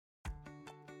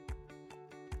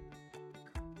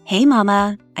Hey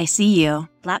mama, I see you.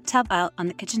 Laptop out on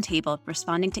the kitchen table,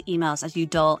 responding to emails as you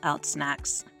dole out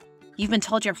snacks. You've been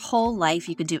told your whole life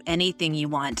you can do anything you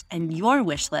want, and your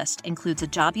wish list includes a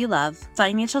job you love,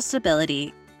 financial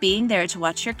stability, being there to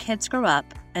watch your kids grow up,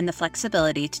 and the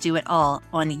flexibility to do it all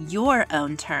on your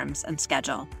own terms and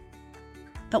schedule.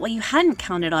 But what you hadn't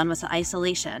counted on was the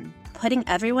isolation, putting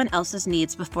everyone else's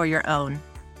needs before your own,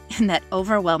 and that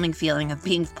overwhelming feeling of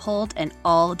being pulled in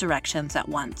all directions at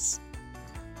once.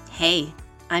 Hey,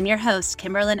 I'm your host,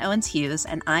 Kimberlyn Owens Hughes,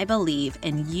 and I believe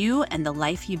in you and the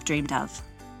life you've dreamed of.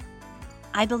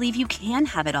 I believe you can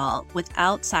have it all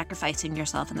without sacrificing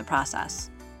yourself in the process.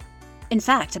 In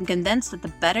fact, I'm convinced that the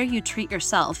better you treat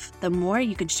yourself, the more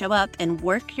you can show up and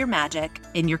work your magic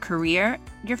in your career,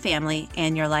 your family,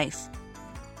 and your life.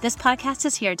 This podcast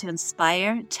is here to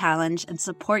inspire, challenge, and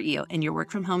support you in your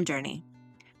work from home journey.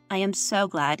 I am so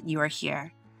glad you are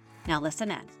here. Now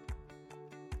listen in.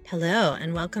 Hello,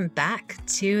 and welcome back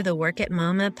to the Work It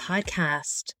Mama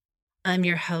podcast. I'm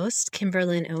your host,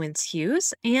 Kimberlyn Owens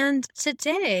Hughes, and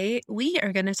today we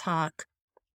are going to talk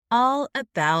all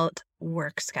about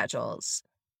work schedules.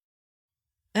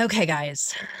 Okay,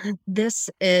 guys, this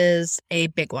is a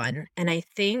big one, and I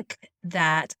think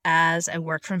that as a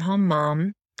work from home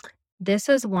mom, this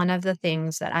is one of the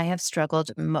things that I have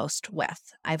struggled most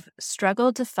with. I've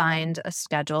struggled to find a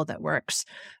schedule that works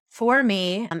for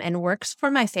me and works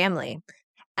for my family.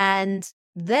 And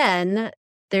then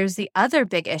there's the other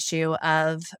big issue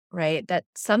of, right, that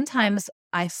sometimes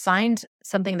I find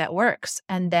something that works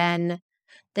and then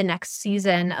the next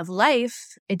season of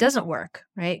life, it doesn't work,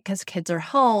 right? Because kids are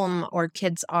home or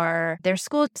their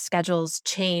school schedules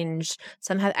change.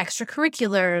 Some have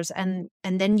extracurriculars and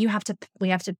then we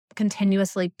have to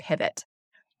continuously pivot.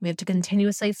 We have to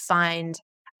continuously find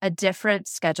a different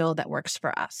schedule that works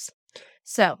for us.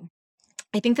 So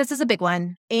I think this is a big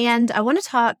one. And I want to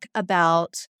talk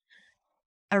about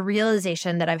a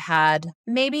realization that I've had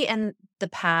maybe in the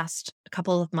past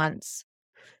couple of months.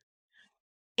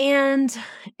 And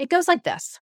it goes like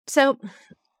this. So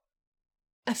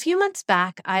a few months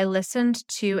back, I listened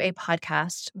to a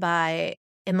podcast by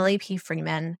Emily P.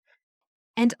 Freeman.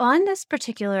 And on this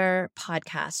particular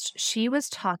podcast, she was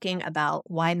talking about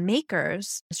why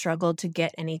makers struggle to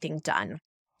get anything done.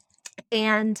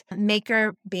 And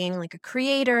maker being like a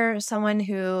creator, someone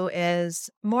who is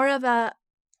more of a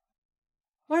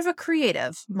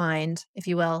creative mind, if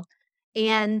you will.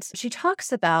 And she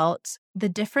talks about the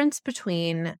difference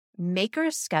between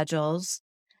makers' schedules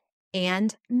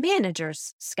and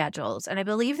managers' schedules. And I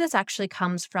believe this actually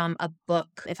comes from a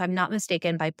book, if I'm not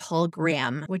mistaken, by Paul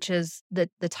Graham, which is the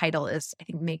title is, I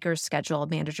think, Maker's Schedule,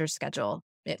 Manager's Schedule.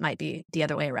 It might be the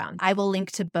other way around. I will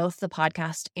link to both the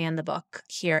podcast and the book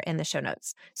here in the show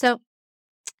notes. So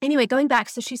anyway, going back,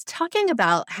 so she's talking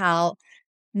about how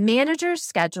managers'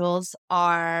 schedules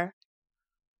are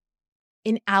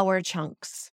in hour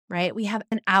chunks, right? We have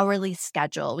an hourly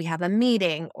schedule. We have a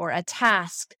meeting or a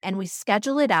task, and we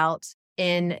schedule it out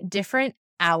in different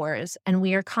hours, and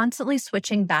we are constantly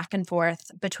switching back and forth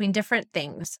between different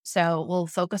things. So we'll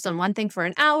focus on one thing for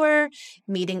an hour,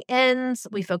 meeting ends,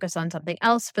 we focus on something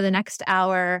else for the next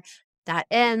hour, that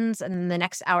ends, and then the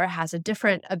next hour has a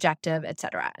different objective,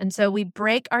 etc. And so we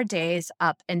break our days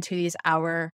up into these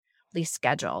hourly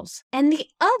schedules. And the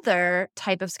other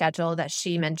type of schedule that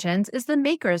she mentions is the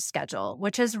maker's schedule,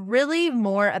 which is really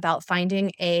more about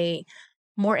finding a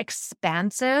more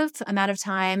expansive amount of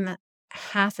time,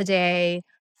 half a day,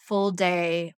 full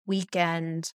day,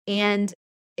 weekend. And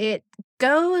it's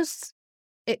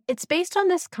based on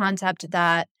this concept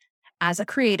that as a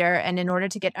creator, and in order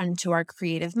to get into our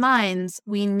creative minds,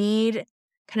 we need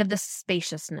kind of this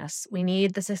spaciousness. We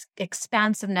need this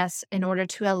expansiveness in order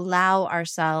to allow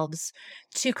ourselves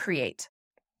to create.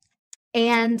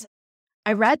 And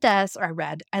I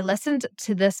listened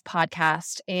to this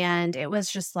podcast and it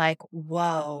was just like,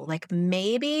 whoa, like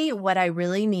maybe what I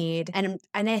really need. And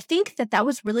I think that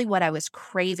was really what I was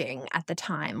craving at the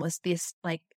time was this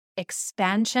like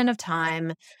expansion of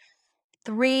time,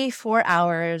 3-4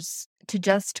 hours to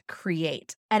just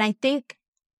create. And I think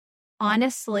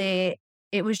honestly,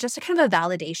 it was just a kind of a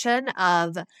validation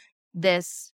of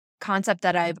this concept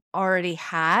that I've already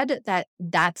had,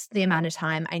 that's the amount of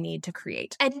time I need to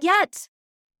create. And yet,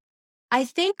 I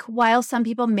think while some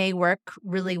people may work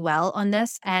really well on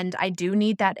this, and I do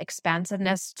need that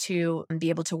expansiveness to be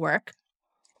able to work,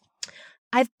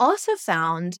 I've also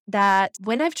found that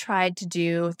when I've tried to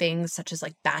do things such as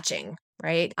like batching,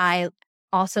 right? I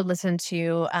also listened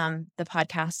to the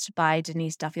podcast by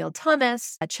Denise Duffield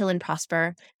Thomas, Chill and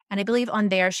Prosper. And I believe on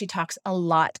there, she talks a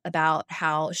lot about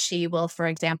how she will, for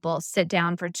example, sit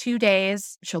down for 2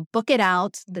 days. She'll book it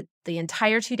out the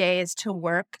entire 2 days to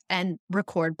work and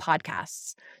record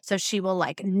podcasts. So she will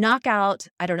like knock out,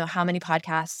 I don't know how many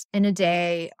podcasts in a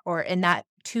day or in that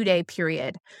 2-day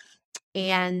period.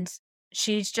 And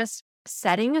she's just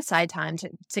setting aside time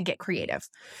to get creative.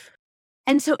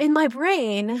 And so in my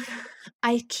brain,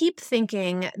 I keep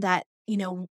thinking that,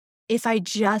 if I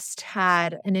just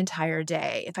had an entire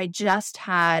day, if I just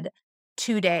had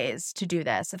 2 days to do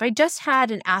this, if I just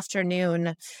had an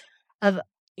afternoon of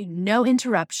no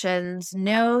interruptions,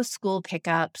 no school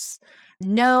pickups,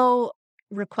 no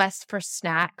requests for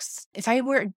snacks, if I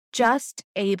were just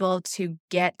able to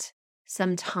get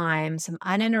some time, some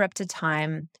uninterrupted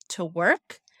time to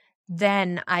work,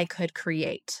 then I could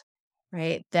create,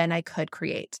 right? Then I could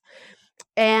create.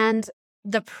 And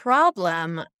the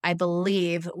problem, I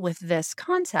believe, with this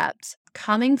concept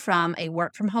coming from a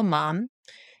work from home mom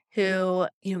who,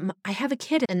 I have a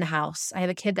kid in the house. I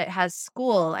have a kid that has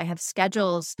school. I have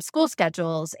school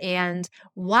schedules. And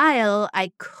while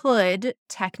I could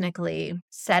technically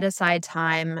set aside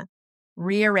time,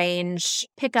 rearrange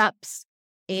pickups,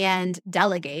 and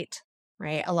delegate,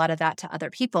 right, a lot of that to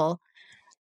other people,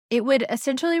 it would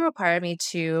essentially require me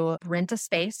to rent a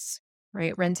space,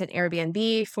 right? Rent an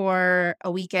Airbnb for a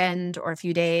weekend or a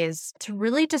few days to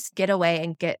really just get away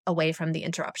and get away from the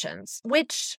interruptions,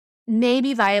 which may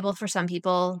be viable for some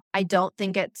people. I don't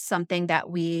think it's something that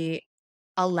we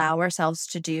allow ourselves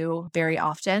to do very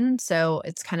often. So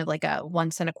it's kind of like a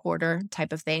once in a quarter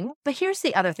type of thing. But here's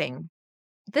the other thing.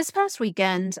 This past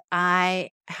weekend, I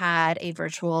had a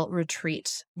virtual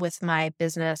retreat with my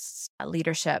business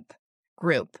leadership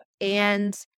group.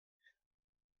 And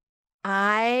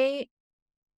I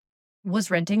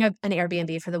was renting an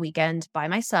Airbnb for the weekend by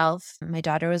myself. My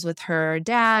daughter was with her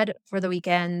dad for the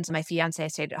weekend. My fiance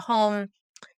stayed at home.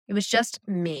 It was just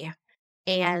me.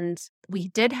 And we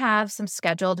did have some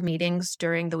scheduled meetings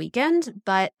during the weekend,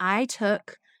 but I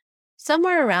took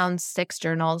somewhere around 6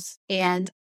 journals and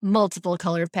multiple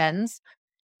colored pens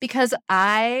because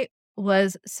I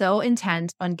was so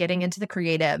intent on getting into the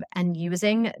creative and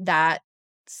using that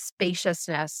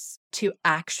spaciousness to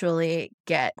actually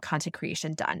get content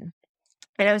creation done.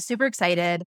 And I was super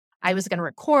excited. I was going to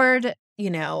record,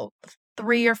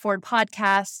 3 or 4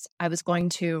 podcasts. I was going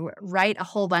to write a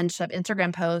whole bunch of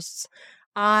Instagram posts.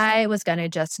 I was going to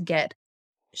just get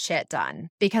shit done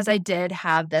because I did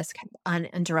have this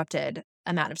uninterrupted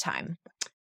amount of time,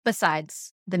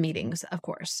 besides the meetings, of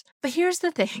course. But here's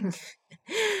the thing.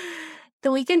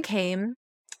 The weekend came,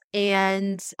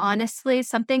 and honestly,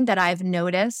 something that I've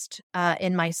noticed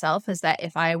in myself is that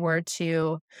if I were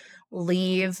to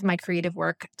leave my creative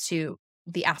work to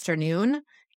the afternoon,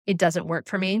 it doesn't work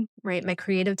for me, right? My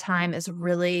creative time is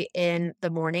really in the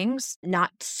mornings,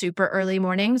 not super early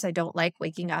mornings. I don't like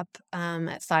waking up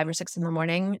at 5 or 6 in the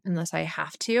morning unless I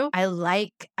have to.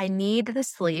 I need the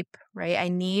sleep, right? I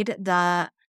need the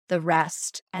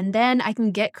rest. And then I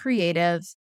can get creative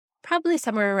probably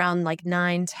somewhere around like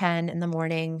 9, 10 in the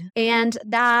morning. And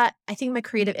that, I think my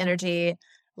creative energy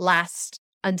lasts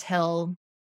until,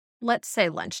 let's say,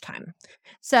 lunchtime.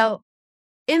 So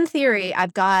in theory,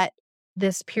 I've got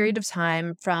this period of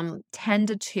time from 10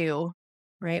 to 2,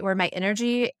 right, where my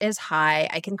energy is high,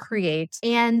 I can create.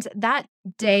 And that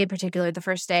day in particular, the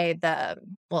first day,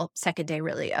 second day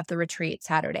really of the retreat,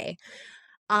 Saturday,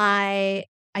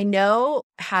 I know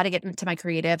how to get into my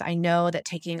creative. I know that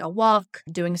taking a walk,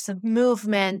 doing some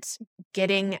movement,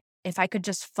 if I could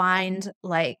just find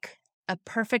like a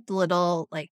perfect little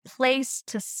like place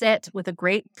to sit with a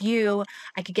great view,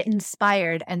 I could get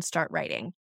inspired and start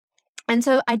writing. And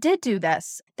so I did do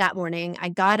this that morning. I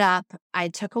got up, I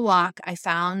took a walk, I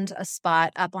found a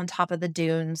spot up on top of the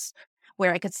dunes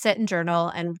where I could sit and journal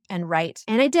and write.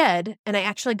 And I did. And I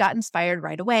actually got inspired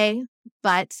right away.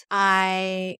 But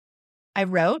I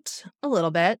wrote a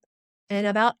little bit,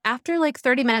 and after like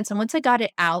 30 minutes, and once I got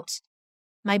it out,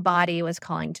 my body was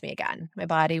calling to me again. My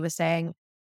body was saying,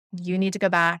 you need to go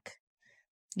back.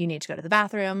 You need to go to the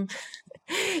bathroom.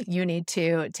 You need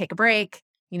to take a break.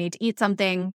 You need to eat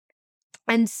something.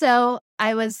 And so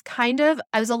I was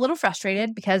a little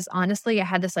frustrated because honestly, I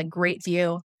had this like great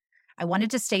view. I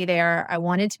wanted to stay there. I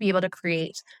wanted to be able to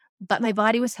create, but my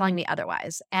body was telling me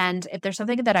otherwise. And if there's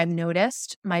something that I've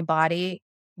noticed, my body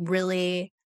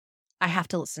really, I have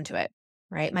to listen to it,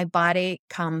 right? My body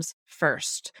comes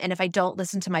first. And if I don't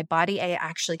listen to my body, I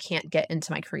actually can't get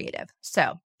into my creative.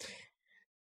 So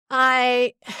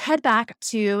I head back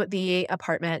to the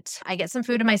apartment. I get some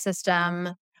food in my system.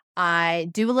 I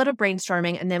do a little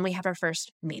brainstorming, and then we have our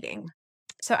first meeting.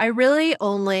 So I really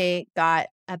only got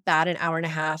about an hour and a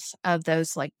half of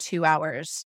those like 2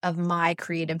 hours of my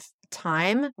creative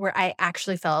time where I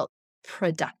actually felt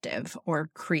productive or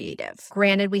creative.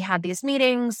 Granted, we had these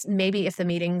meetings. Maybe if the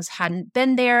meetings hadn't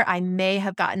been there, I may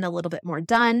have gotten a little bit more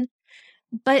done.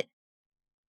 But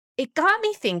it got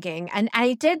me thinking, and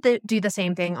I did do the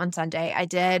same thing on Sunday. I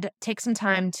did take some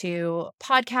time to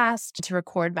podcast, to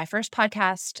record my first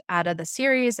podcast out of the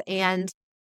series, and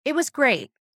it was great.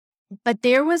 But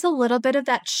there was a little bit of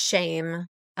that shame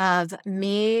of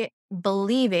me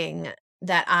believing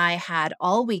that I had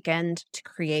all weekend to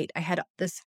create. I had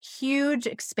this huge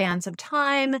expanse of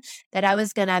time that I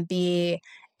was going to be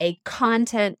a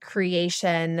content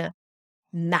creation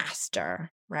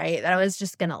master, right? That I was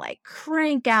just going to like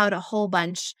crank out a whole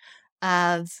bunch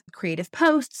of creative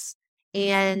posts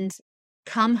and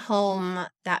come home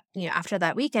that, after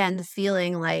that weekend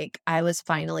feeling like I was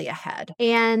finally ahead.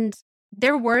 And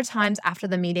there were times after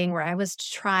the meeting where I was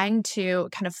trying to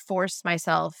kind of force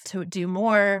myself to do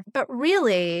more. But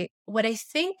really, what I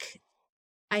think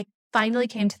I finally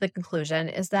came to the conclusion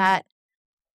is that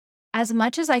as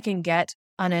much as I can get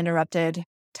uninterrupted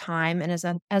time and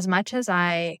as much as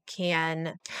I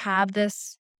can have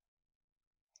this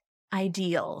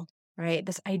ideal, right?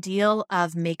 This ideal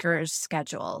of maker's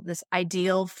schedule, this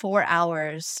ideal 4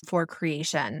 hours for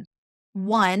creation.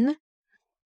 One,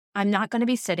 I'm not going to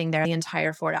be sitting there the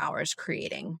entire 4 hours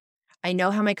creating. I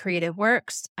know how my creative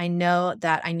works. I know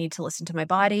that I need to listen to my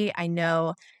body. I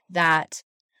know that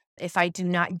if I do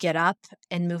not get up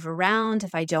and move around,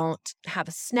 if I don't have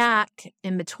a snack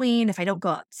in between, if I don't go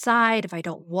outside, if I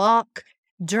don't walk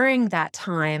during that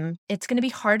time, it's going to be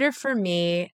harder for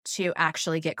me to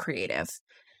actually get creative.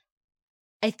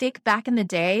 I think back in the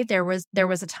day, there was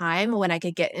a time when I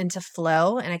could get into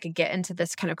flow and I could get into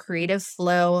this kind of creative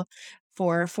flow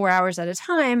for 4 hours at a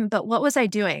time. But what was I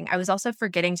doing? I was also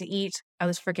forgetting to eat. I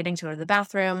was forgetting to go to the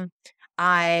bathroom.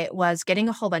 I was getting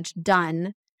a whole bunch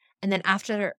done. And then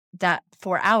after that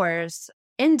 4 hours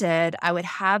ended, I would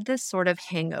have this sort of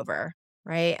hangover,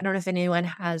 right? I don't know if anyone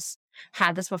has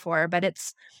had this before, but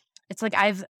it's like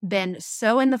I've been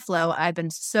so in the flow. I've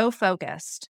been so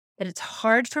focused that it's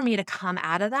hard for me to come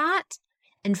out of that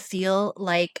and feel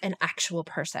like an actual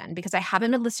person because I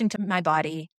haven't been listening to my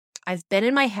body. I've been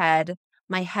in my head.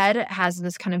 My head has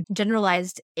this kind of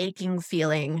generalized aching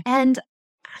feeling. And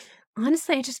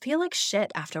honestly, I just feel like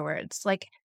shit afterwards. Like,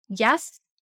 yes,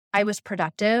 I was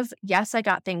productive. Yes, I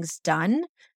got things done.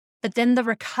 But then the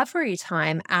recovery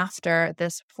time after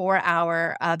this 4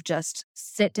 hour of just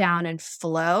sit down and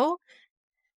flow,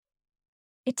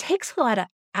 it takes a lot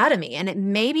out of me. And it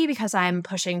may be because I'm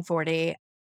pushing 40,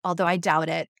 although I doubt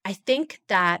it. I think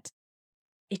that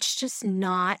it's just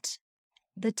not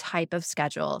the type of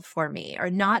schedule for me or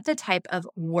not the type of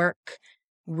work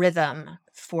rhythm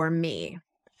for me.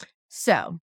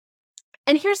 So,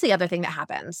 and here's the other thing that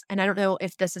happens. And I don't know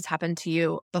if this has happened to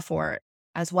you before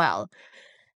as well.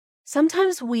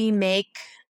 Sometimes we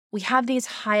have these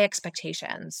high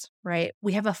expectations, right?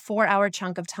 We have a 4 hour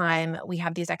chunk of time. We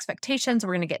have these expectations.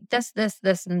 We're going to get this,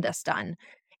 and this done.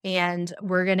 And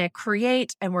we're going to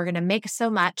create and we're going to make so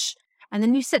much. And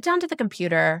then you sit down to the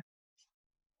computer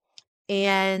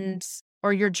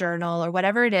or your journal or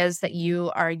whatever it is that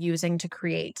you are using to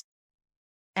create,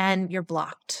 and you're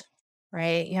blocked,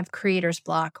 right? You have creator's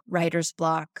block, writer's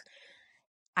block,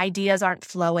 ideas aren't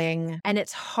flowing, and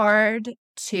it's hard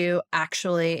to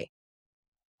actually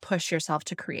push yourself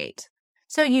to create.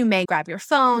 So you may grab your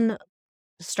phone,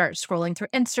 start scrolling through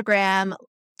Instagram,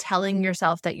 telling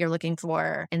yourself that you're looking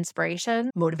for inspiration,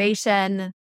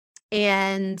 motivation,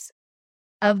 and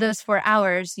of those 4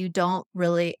 hours, you don't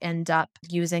really end up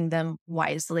using them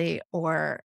wisely,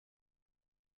 or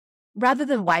rather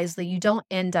than wisely, you don't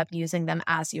end up using them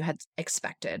as you had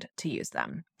expected to use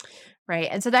them, right?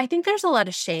 And so I think there's a lot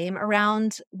of shame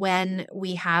around when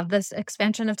we have this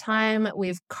expansion of time.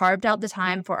 We've carved out the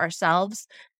time for ourselves,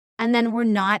 and then we're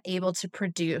not able to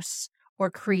produce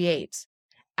or create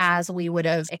as we would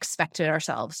have expected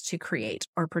ourselves to create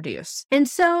or produce. And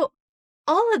so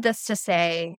all of this to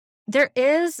say, there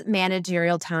is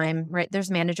managerial time, right?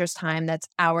 There's manager's time, that's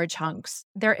hour chunks.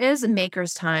 There is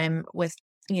maker's time with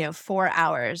 4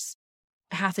 hours,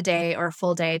 half a day or a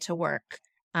full day to work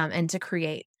and to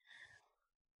create.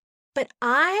 But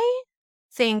I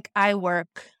think I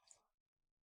work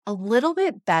a little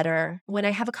bit better when I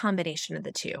have a combination of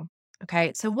the two.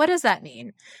 Okay. So what does that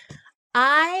mean?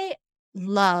 I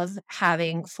love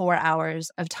having 4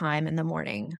 hours of time in the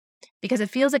morning because it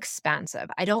feels expansive.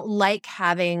 I don't like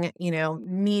having,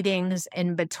 meetings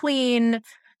in between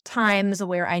times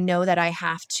where I know that I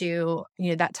have to,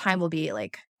 that time will be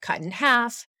like cut in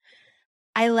half.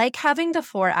 I like having the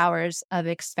 4 hours of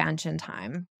expansion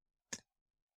time,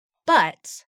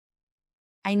 but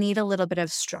I need a little bit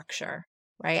of structure,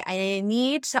 right? I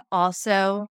need to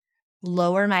also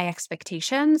lower my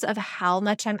expectations of how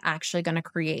much I'm actually going to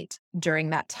create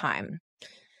during that time.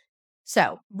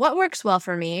 So, what works well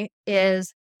for me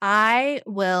is I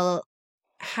will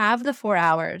have the 4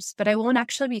 hours, but I won't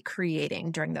actually be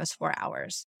creating during those 4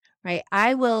 hours, right?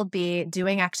 I will be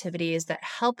doing activities that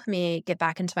help me get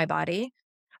back into my body.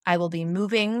 I will be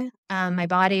moving my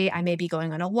body. I may be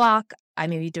going on a walk. I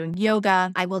may be doing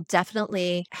yoga. I will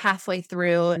definitely halfway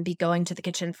through and be going to the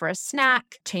kitchen for a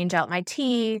snack, change out my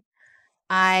tea.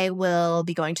 I will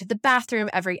be going to the bathroom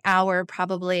every hour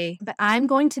probably, but I'm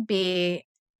going to be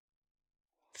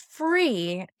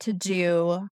free to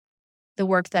do the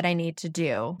work that I need to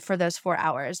do for those 4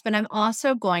 hours. But I'm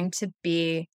also going to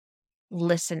be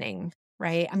listening,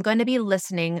 right? I'm going to be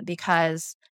listening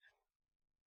because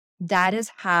that is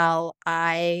how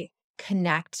I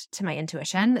connect to my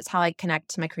intuition. That's how I connect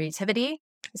to my creativity,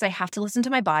 is I have to listen to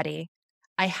my body.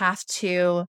 I have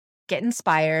to get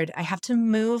inspired. I have to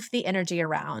move the energy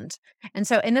around. And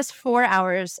so in this 4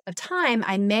 hours of time,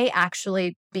 I may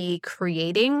actually be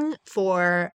creating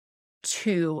for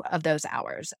 2 of those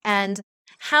hours. And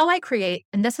how I create,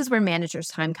 and this is where manager's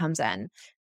time comes in,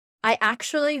 I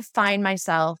actually find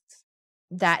myself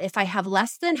that if I have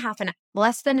less than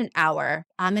an hour,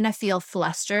 I'm going to feel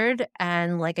flustered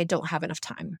and like I don't have enough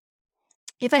time.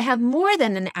 If I have more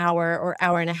than an hour or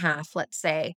hour and a half, let's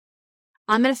say,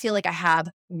 I'm going to feel like I have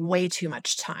way too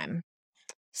much time.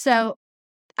 So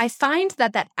I find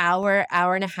that hour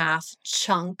and a half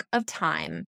chunk of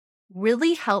time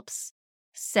really helps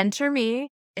center me.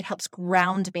 It helps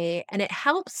ground me, and it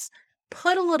helps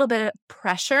put a little bit of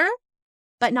pressure,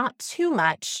 but not too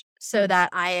much so that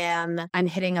I'm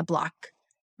hitting a block,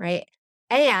 right?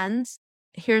 And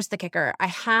here's the kicker. I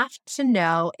have to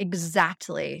know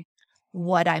exactly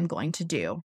what I'm going to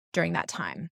do during that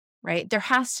time, right? There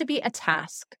has to be a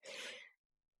task.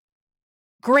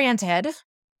 Granted,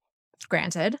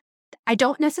 I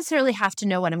don't necessarily have to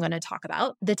know what I'm going to talk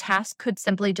about. The task could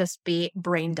simply just be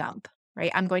brain dump,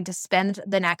 right? I'm going to spend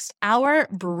the next hour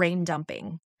brain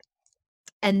dumping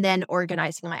and then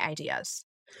organizing my ideas.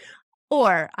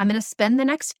 Or I'm going to spend the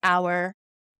next hour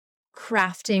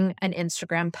crafting an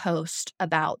Instagram post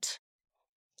about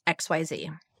XYZ.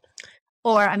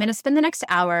 Or I'm going to spend the next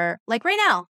hour, like right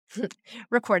now,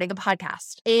 recording a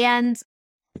podcast. And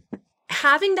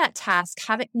having that task,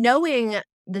 knowing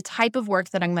the type of work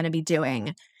that I'm going to be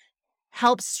doing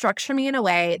helps structure me in a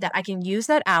way that I can use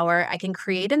that hour, I can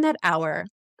create in that hour,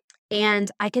 and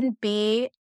I can be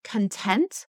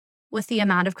content with the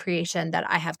amount of creation that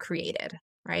I have created,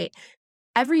 right?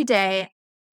 Every day,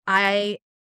 I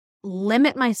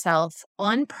limit myself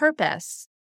on purpose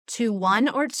to 1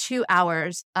 or 2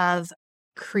 hours of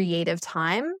creative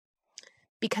time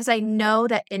because I know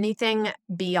that anything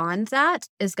beyond that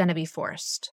is going to be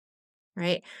forced,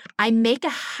 right? I make a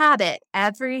habit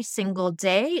every single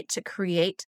day to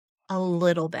create a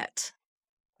little bit,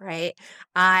 right?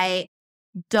 I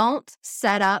don't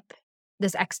set up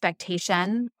this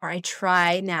expectation, or I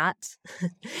try not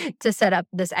to set up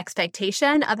this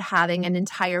expectation of having an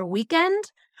entire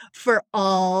weekend for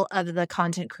all of the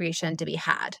content creation to be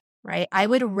had, right? I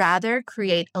would rather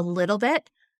create a little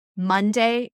bit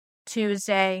Monday,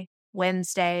 Tuesday,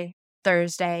 Wednesday,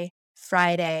 Thursday,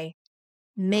 Friday,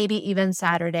 maybe even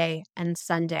Saturday and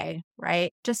Sunday,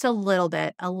 right? Just a little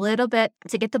bit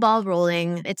to get the ball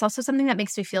rolling. It's also something that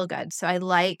makes me feel good. So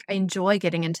I enjoy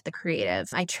getting into the creative.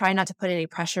 I try not to put any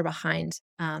pressure behind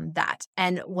that.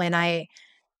 And when I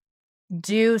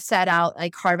do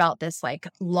carve out this like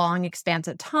long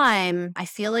expansive time, I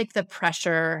feel like the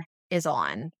pressure is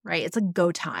on, right? It's a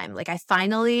go time. Like I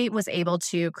finally was able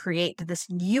to create this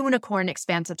unicorn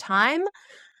expansive time.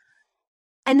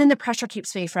 And then the pressure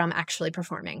keeps me from actually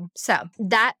performing. So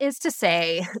that is to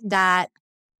say that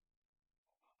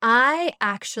I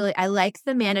like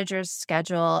the manager's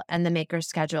schedule and the maker's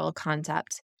schedule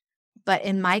concept. But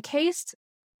in my case,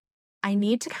 I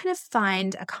need to kind of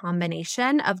find a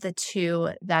combination of the two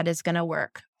that is going to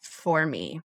work for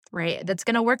me, right? That's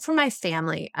going to work for my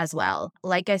family as well.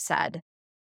 Like I said,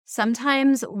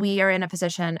 sometimes we are in a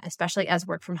position, especially as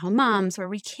work from home moms, where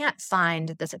we can't find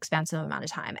this expansive amount of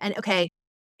time. And okay,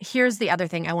 here's the other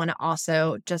thing I want to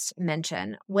also just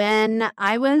mention. When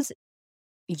I was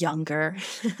younger,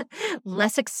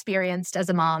 less experienced as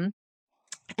a mom,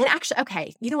 and actually,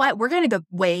 okay, you know what? We're going to go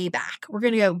way back. We're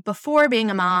going to go before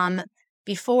being a mom,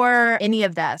 before any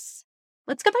of this.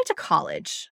 Let's go back to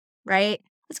college, right?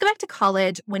 Let's go back to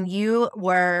college when you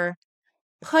were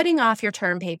putting off your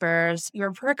term papers, you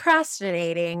were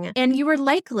procrastinating, and you were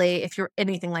likely, if you're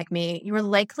anything like me, you were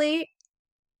likely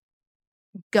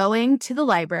going to the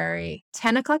library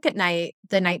 10 o'clock at night,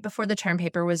 the night before the term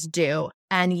paper was due,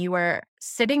 and you were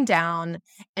sitting down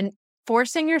and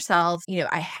forcing yourself,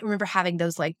 I remember having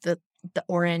those like the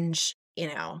orange,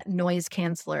 noise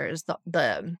cancelers,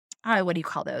 what do you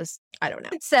call those? I don't know.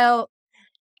 So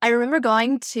I remember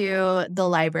going to the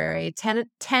library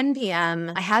 10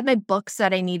 p.m. I had my books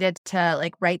that I needed to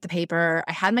like write the paper.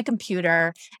 I had my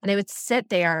computer, and I would sit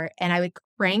there and I would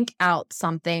crank out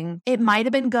something. It might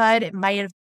have been good.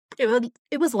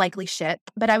 It was likely shit,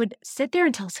 but I would sit there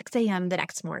until 6 a.m. the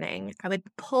next morning. I would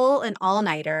pull an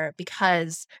all-nighter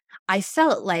because I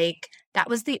felt like that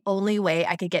was the only way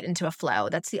I could get into a flow.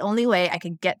 That's the only way I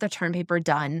could get the term paper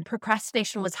done.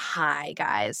 Procrastination was high,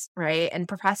 guys, right? And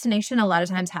procrastination a lot of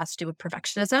times has to do with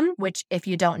perfectionism, which if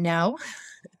you don't know,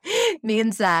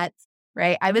 means that,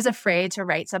 right, I was afraid to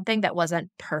write something that wasn't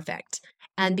perfect.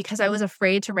 And because I was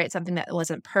afraid to write something that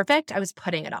wasn't perfect, I was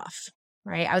putting it off,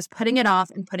 right? I was putting it off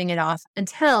and putting it off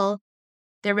until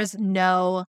there was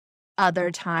no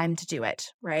other time to do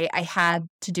it, right? I had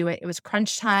to do it. It was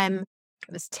crunch time.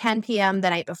 It was 10 p.m. the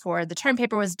night before the term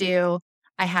paper was due.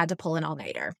 I had to pull an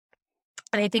all-nighter.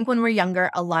 And I think when we're younger,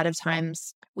 a lot of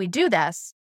times we do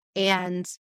this and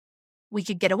we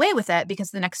could get away with it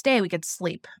because the next day we could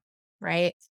sleep,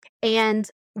 right? And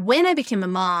when I became a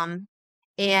mom,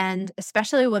 and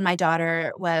especially when my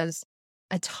daughter was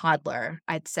a toddler,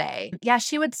 I'd say, yeah,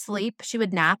 she would sleep, she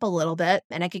would nap a little bit,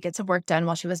 and I could get some work done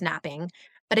while she was napping.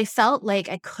 But I felt like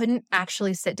I couldn't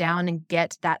actually sit down and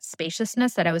get that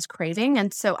spaciousness that I was craving.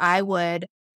 And so I would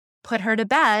put her to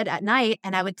bed at night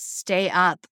and I would stay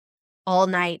up all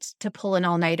night to pull an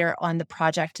all-nighter on the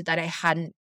project that I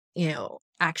hadn't,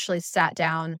 actually sat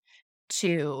down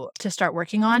to start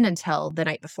working on until the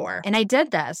night before. And I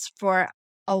did this for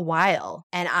a while,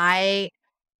 and I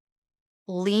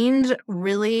leaned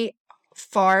really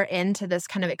far into this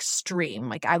kind of extreme.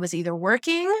 Like I was either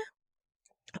working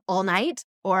all night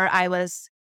or I was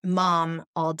mom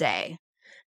all day.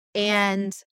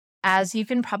 And as you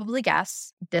can probably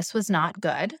guess, this was not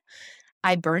good.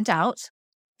 I burnt out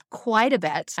quite a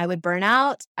bit. I would burn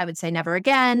out. I would say never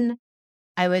again.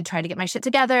 I would try to get my shit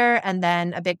together, and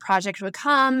then a big project would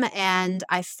come, and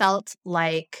I felt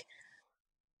like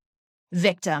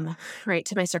victim, right,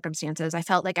 to my circumstances. I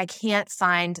felt like I can't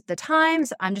find the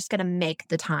times. I'm just going to make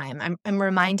the time. I'm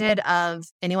reminded of,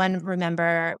 anyone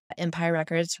remember Empire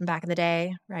Records from back in the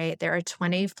day, right? There are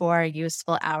 24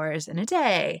 useful hours in a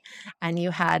day. And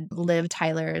you had Liv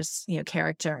Tyler's,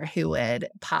 character who would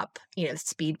pop,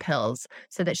 speed pills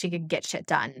so that she could get shit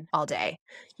done all day.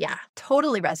 Yeah,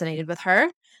 totally resonated with her.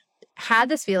 Had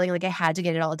this feeling like I had to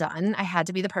get it all done. I had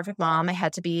to be the perfect mom. I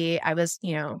was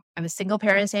single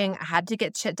parenting. I had to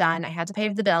get shit done. I had to pay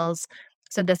the bills.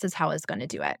 So this is how I was going to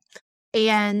do it.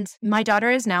 And my daughter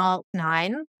is now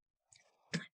 9,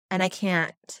 and I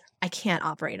can't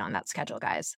operate on that schedule,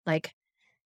 guys. Like,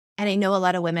 and I know a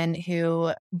lot of women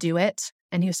who do it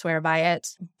and who swear by it,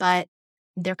 but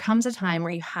there comes a time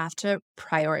where you have to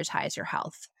prioritize your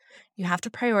health. You have to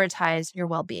prioritize your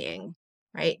well-being,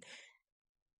 right?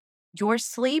 Your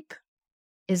sleep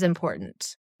is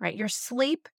important, right? Your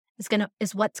sleep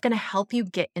is what's going to help you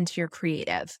get into your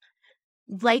creative.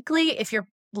 Likely, if you're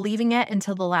leaving it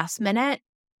until the last minute,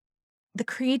 the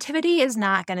creativity is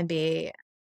not going to be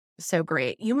so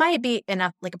great. You might be in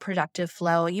a productive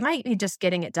flow. You might be just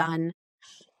getting it done,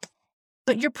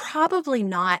 but you're probably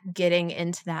not getting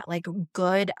into that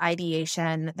good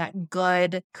ideation, that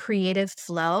good creative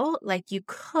flow like you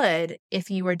could if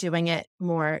you were doing it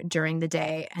more during the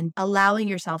day and allowing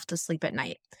yourself to sleep at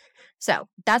night. So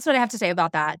that's what I have to say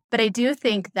about that. But I do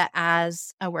think that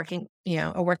as a work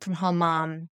from home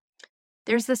mom,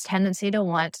 there's this tendency to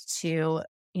want to,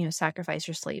 sacrifice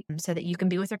your sleep so that you can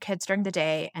be with your kids during the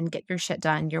day and get your shit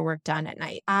done, your work done at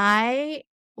night. I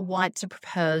want to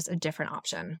propose a different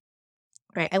option.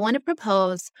 Right. I want to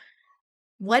propose,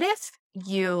 what if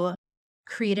you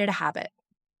created a habit?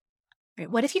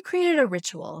 Right? What if you created a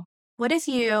ritual? What if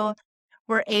you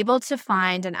were able to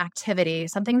find an activity,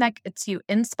 something that gets you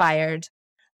inspired,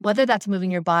 whether that's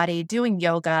moving your body, doing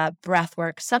yoga, breath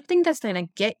work, something that's going to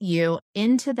get you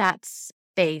into that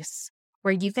space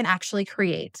where you can actually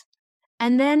create,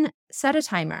 and then set a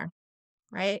timer,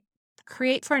 right?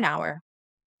 Create for an hour.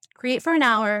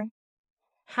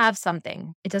 Have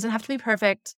something. It doesn't have to be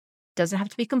perfect, doesn't have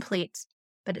to be complete,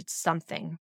 but it's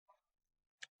something.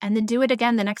 And then do it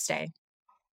again the next day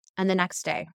and the next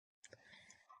day.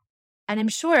 And I'm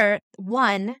sure,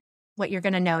 what you're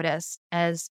going to notice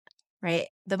is right?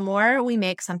 The more we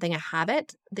make something a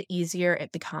habit, the easier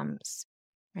it becomes,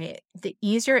 right? The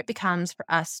easier it becomes for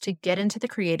us to get into the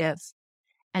creative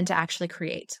and to actually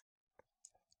create.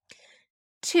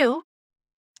 2,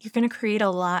 you're going to create a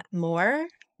lot more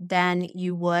than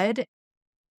you would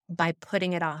by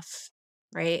putting it off,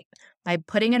 right? By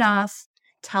putting it off,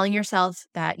 telling yourself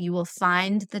that you will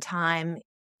find the time,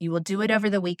 you will do it over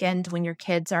the weekend when your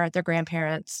kids are at their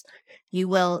grandparents', you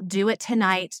will do it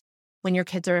tonight when your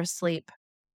kids are asleep,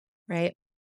 right?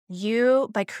 You,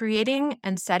 by creating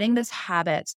and setting this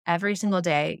habit every single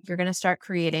day, you're going to start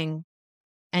creating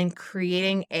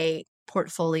a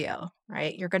portfolio,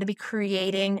 right? You're going to be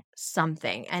creating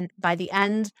something. And by the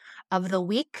end of the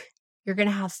week, you're going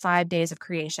to have 5 days of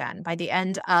creation. By the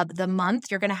end of the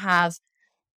month, you're going to have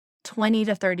 20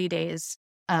 to 30 days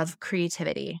of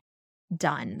creativity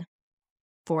done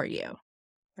for you,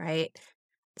 right?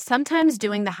 Sometimes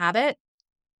doing the habit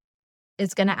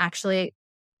is going to actually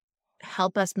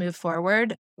help us move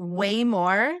forward way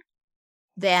more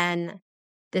than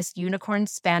this unicorn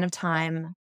span of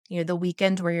time, the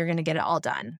weekend where you're going to get it all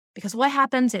done. Because what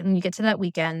happens when you get to that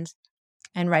weekend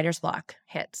and writer's block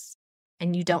hits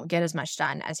and you don't get as much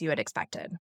done as you had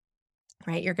expected,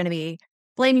 right? You're going to be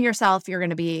blaming yourself. You're going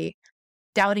to be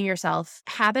doubting yourself.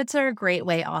 Habits are a great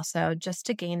way also just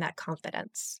to gain that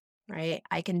confidence, right?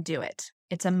 I can do it.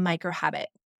 It's a micro habit.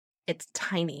 It's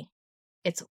tiny.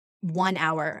 It's 1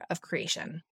 hour of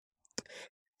creation.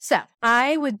 So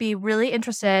I would be really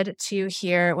interested to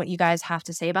hear what you guys have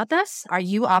to say about this. Are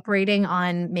you operating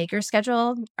on Maker's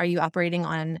schedule? Are you operating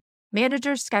on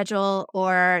Manager's schedule?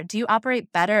 Or do you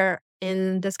operate better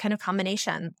in this kind of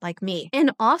combination like me?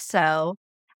 And also,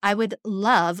 I would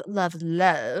love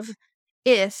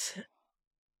if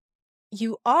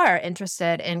you are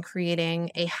interested in creating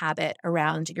a habit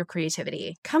around your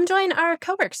creativity. Come join our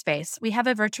co-work space. We have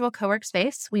a virtual co-work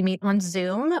space. We meet on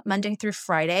Zoom Monday through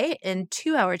Friday in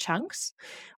 2-hour chunks,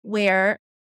 where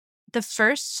the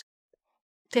first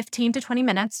 15 to 20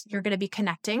 minutes, you're going to be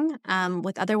connecting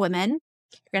with other women.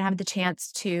 You're going to have the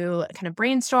chance to kind of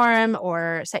brainstorm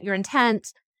or set your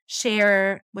intent,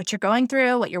 share what you're going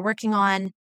through, what you're working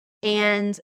on,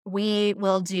 and we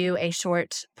will do a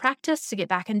short practice to get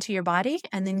back into your body,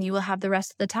 and then you will have the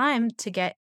rest of the time to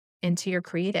get into your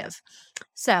creative.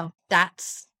 So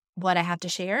that's what I have to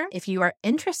share. If you are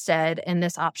interested in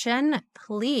this option,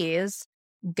 please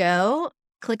go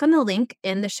click on the link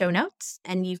in the show notes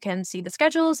and you can see the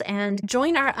schedules and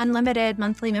join our unlimited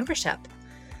monthly membership.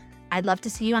 I'd love to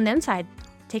see you on the inside.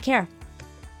 Take care.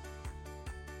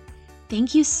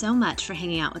 Thank you so much for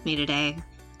hanging out with me today.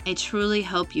 I truly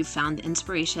hope you found the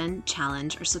inspiration,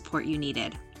 challenge, or support you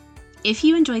needed. If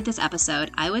you enjoyed this episode,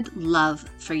 I would love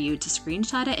for you to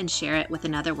screenshot it and share it with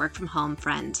another work from home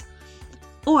friend.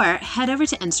 Or head over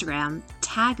to Instagram,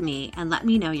 tag me, and let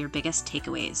me know your biggest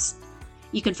takeaways.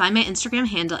 You can find my Instagram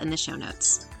handle in the show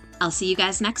notes. I'll see you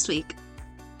guys next week.